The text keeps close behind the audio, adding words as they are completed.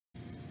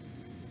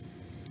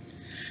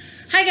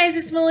Hi guys,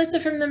 it's Melissa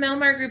from the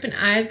Melmar Group and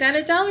I've got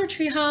a Dollar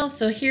Tree haul,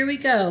 so here we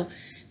go.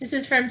 This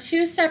is from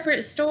two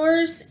separate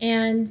stores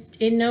and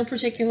in no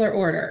particular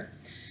order.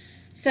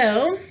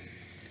 So,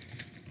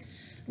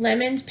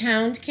 lemon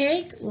pound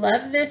cake.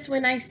 Love this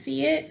when I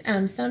see it.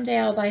 Someday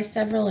I'll buy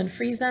several and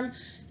freeze them.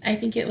 I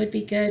think it would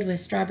be good with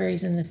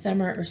strawberries in the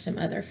summer or some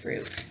other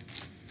fruit.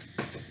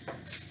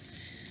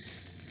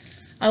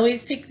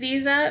 Always pick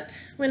these up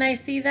when I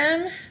see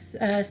them.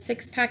 A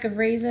 6-pack of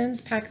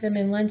raisins, pack them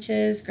in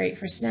lunches, great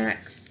for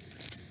snacks.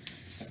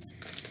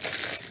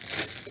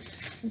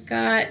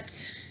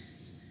 Got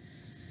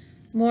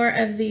more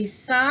of these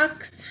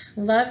socks.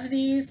 Love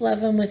these, love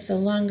them with the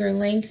longer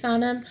length on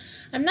them.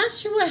 I'm not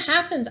sure what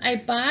happens. I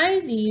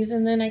buy these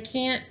and then I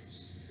can't,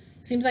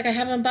 seems like I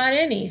haven't bought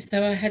any,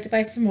 so I had to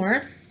buy some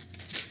more.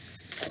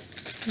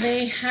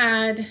 They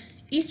had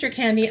Easter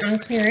candy on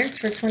clearance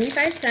for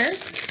 25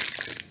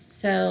 cents.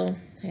 So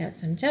I got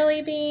some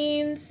jelly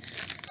beans.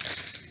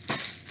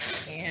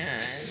 And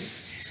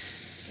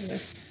there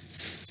was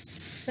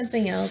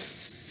something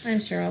else. I'm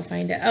sure I'll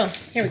find it. Oh,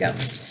 here we go.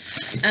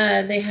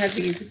 They had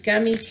these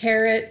gummy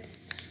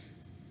carrots.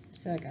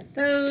 So I got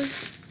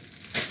those.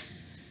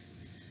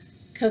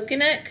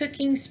 Coconut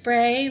cooking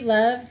spray.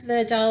 Love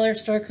the dollar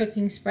store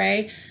cooking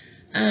spray.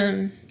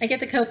 I get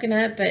the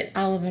coconut, but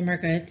all of them are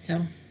good.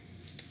 So,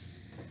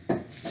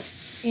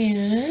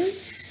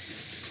 and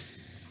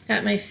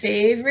got my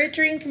favorite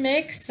drink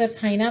mix, the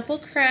Pineapple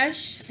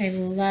Crush. I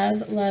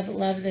love, love,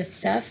 love this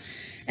stuff.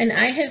 And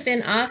I have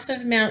been off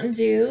of Mountain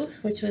Dew,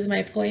 which was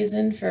my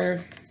poison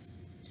for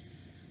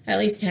at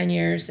least 10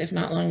 years, if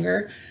not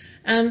longer,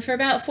 for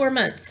about 4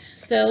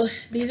 months. So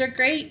these are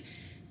great.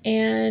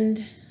 And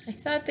I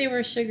thought they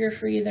were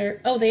sugar-free.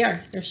 Oh, they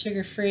are. They're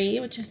sugar-free,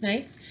 which is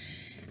nice.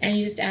 And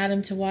you just add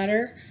them to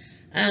water.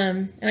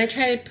 And I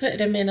try to put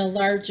them in a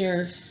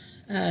larger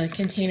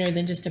container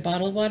than just a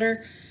bottled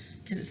water,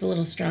 because it's a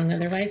little strong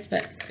otherwise,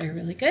 but they're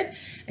really good.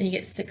 And you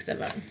get 6 of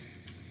them.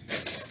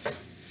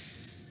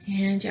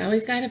 And you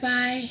always got to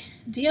buy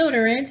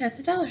deodorant at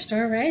the dollar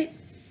store, right?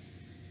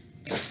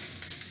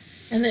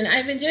 And then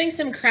I've been doing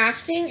some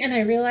crafting and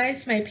I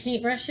realized my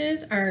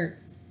paintbrushes are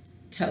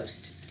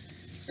toast.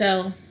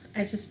 So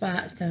I just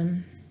bought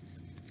some,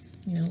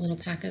 little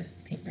pack of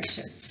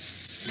paintbrushes.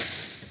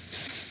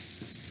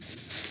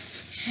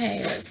 Okay,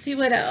 let's see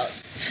what else.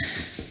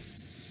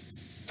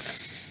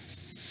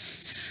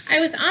 I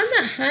was on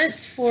the hunt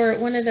for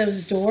one of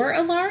those door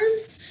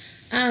alarms,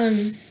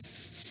 and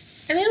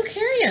they don't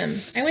carry them.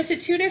 I went to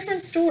 2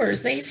 different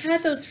stores. They've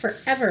had those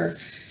forever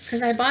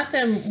because I bought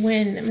them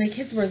when my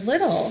kids were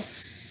little,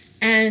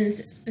 and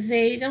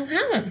they don't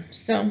have them.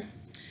 So,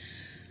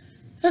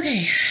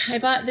 okay, I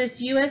bought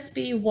this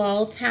USB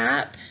wall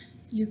tap.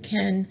 You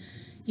can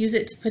use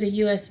it to put a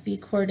USB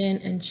cord in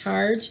and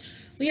charge.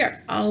 We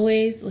are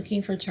always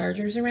looking for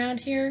chargers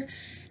around here.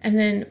 And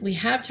then we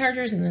have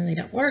chargers and then they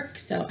don't work.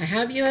 So I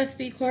have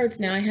USB cords.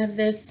 Now I have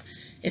this.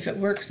 If it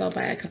works, I'll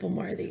buy a couple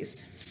more of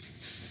these.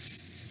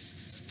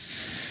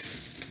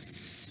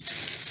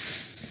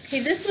 Okay,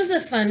 this was a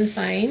fun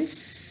find.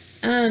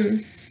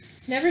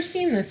 Never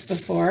seen this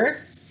before.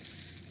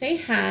 They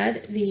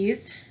had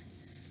these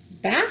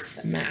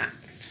bath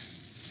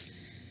mats.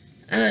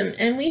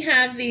 And we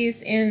have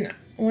these in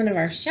one of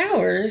our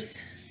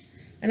showers.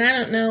 And I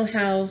don't know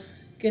how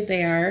good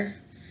they are.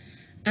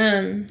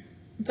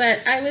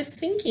 But I was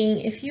thinking,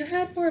 if you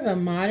had more of a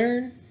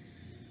modern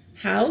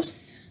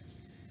house,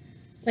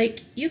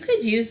 like you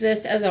could use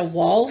this as a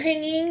wall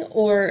hanging,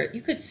 or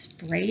you could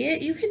spray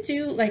it. You could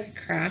do like a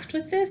craft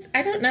with this.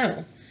 I don't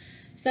know.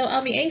 So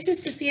I'll be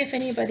anxious to see if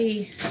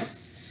anybody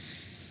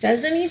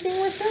does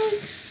anything with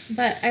those.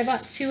 But I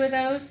bought 2 of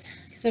those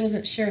because I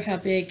wasn't sure how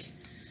big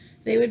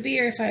they would be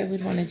or if I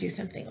would want to do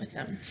something with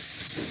them.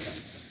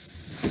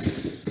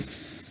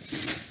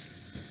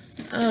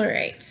 All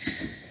right.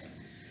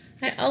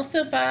 I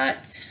also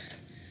bought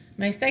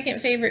my second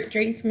favorite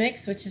drink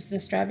mix, which is the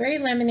strawberry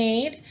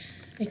lemonade.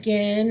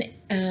 Again,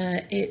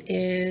 it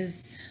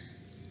is,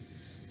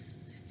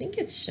 I think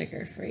it's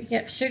sugar-free.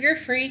 Yep,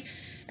 sugar-free.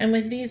 And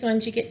with these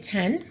ones, you get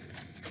 10.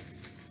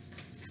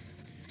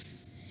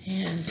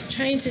 And I'm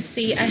trying to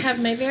see, I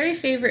have my very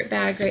favorite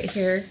bag right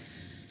here,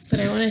 but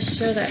I want to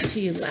show that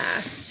to you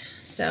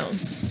last. So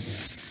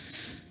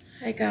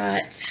I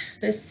got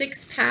the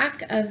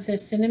 6-pack of the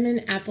cinnamon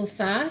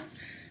applesauce.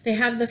 They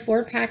have the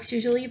 4 packs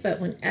usually, but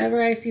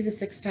whenever I see the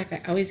 6-pack,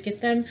 I always get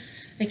them.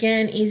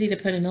 Again, easy to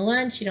put in a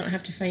lunch. You don't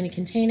have to find a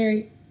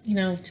container,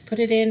 to put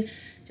it in.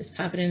 Just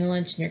pop it in a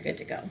lunch and you're good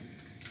to go.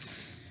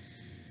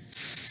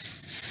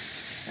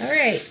 All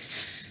right.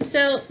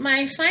 So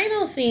my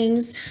final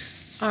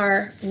things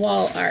are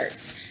wall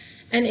art.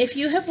 And if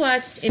you have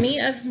watched any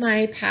of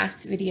my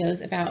past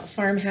videos about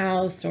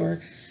Farmhouse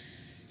or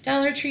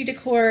Dollar Tree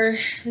decor,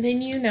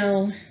 then you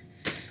know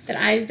that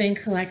I've been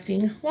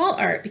collecting wall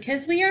art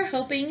because we are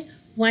hoping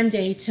one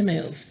day to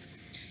move.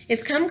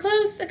 It's come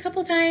close a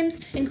couple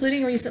times,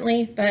 including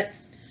recently, but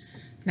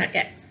not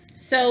yet.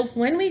 So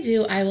when we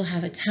do, I will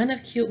have a ton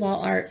of cute wall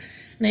art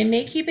And I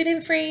may keep it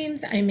in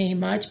frames. I may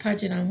Mod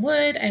Podge it on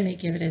wood. I may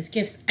give it as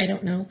gifts. I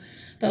don't know.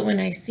 But when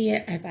I see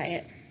it, I buy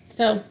it.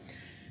 So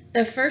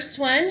the first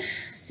one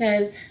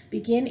says,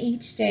 begin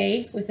each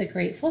day with a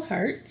grateful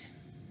heart.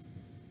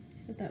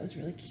 I thought that was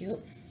really cute.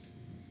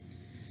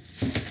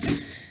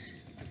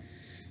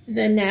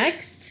 The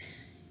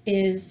next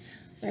is,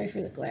 sorry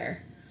for the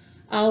glare,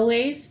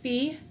 always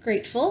be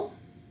grateful.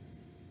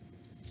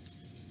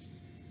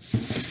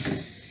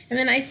 And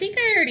then I think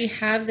I already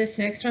have this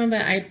next one,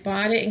 but I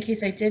bought it in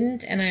case I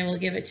didn't, and I will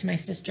give it to my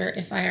sister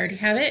if I already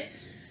have it.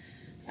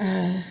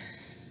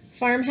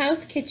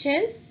 Farmhouse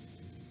kitchen.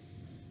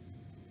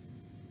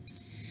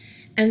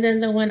 And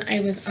then the one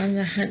I was on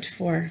the hunt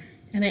for.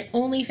 And I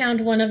only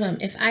found one of them.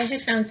 If I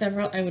had found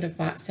several, I would have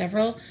bought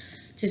several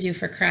to do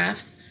for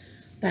crafts.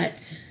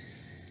 But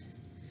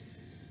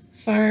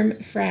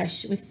farm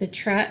fresh with the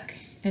truck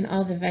and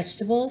all the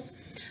vegetables.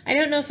 I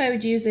don't know if I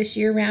would use this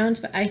year round,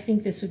 but I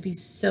think this would be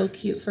so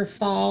cute for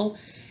fall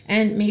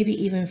and maybe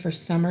even for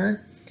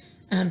summer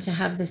to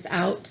have this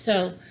out.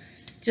 So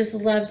just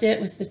loved it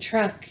with the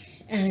truck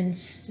and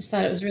just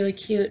thought it was really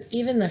cute.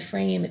 Even the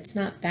frame, it's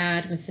not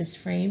bad with this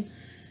frame.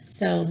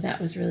 So that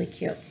was really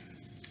cute.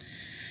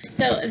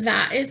 So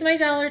that is my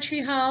Dollar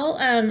Tree haul.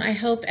 I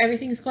hope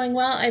everything's going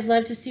well. I'd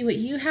love to see what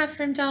you have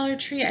from Dollar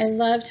Tree. I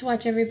love to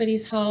watch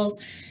everybody's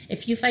hauls.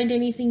 If you find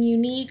anything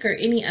unique or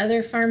any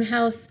other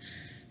farmhouse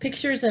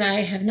pictures that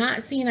I have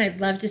not seen,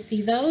 I'd love to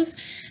see those.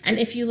 And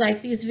if you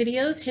like these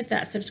videos, hit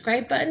that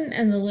subscribe button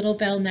and the little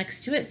bell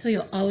next to it so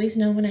you'll always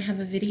know when I have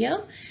a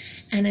video.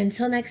 And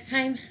until next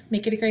time,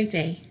 make it a great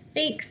day.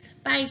 Thanks.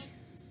 Bye.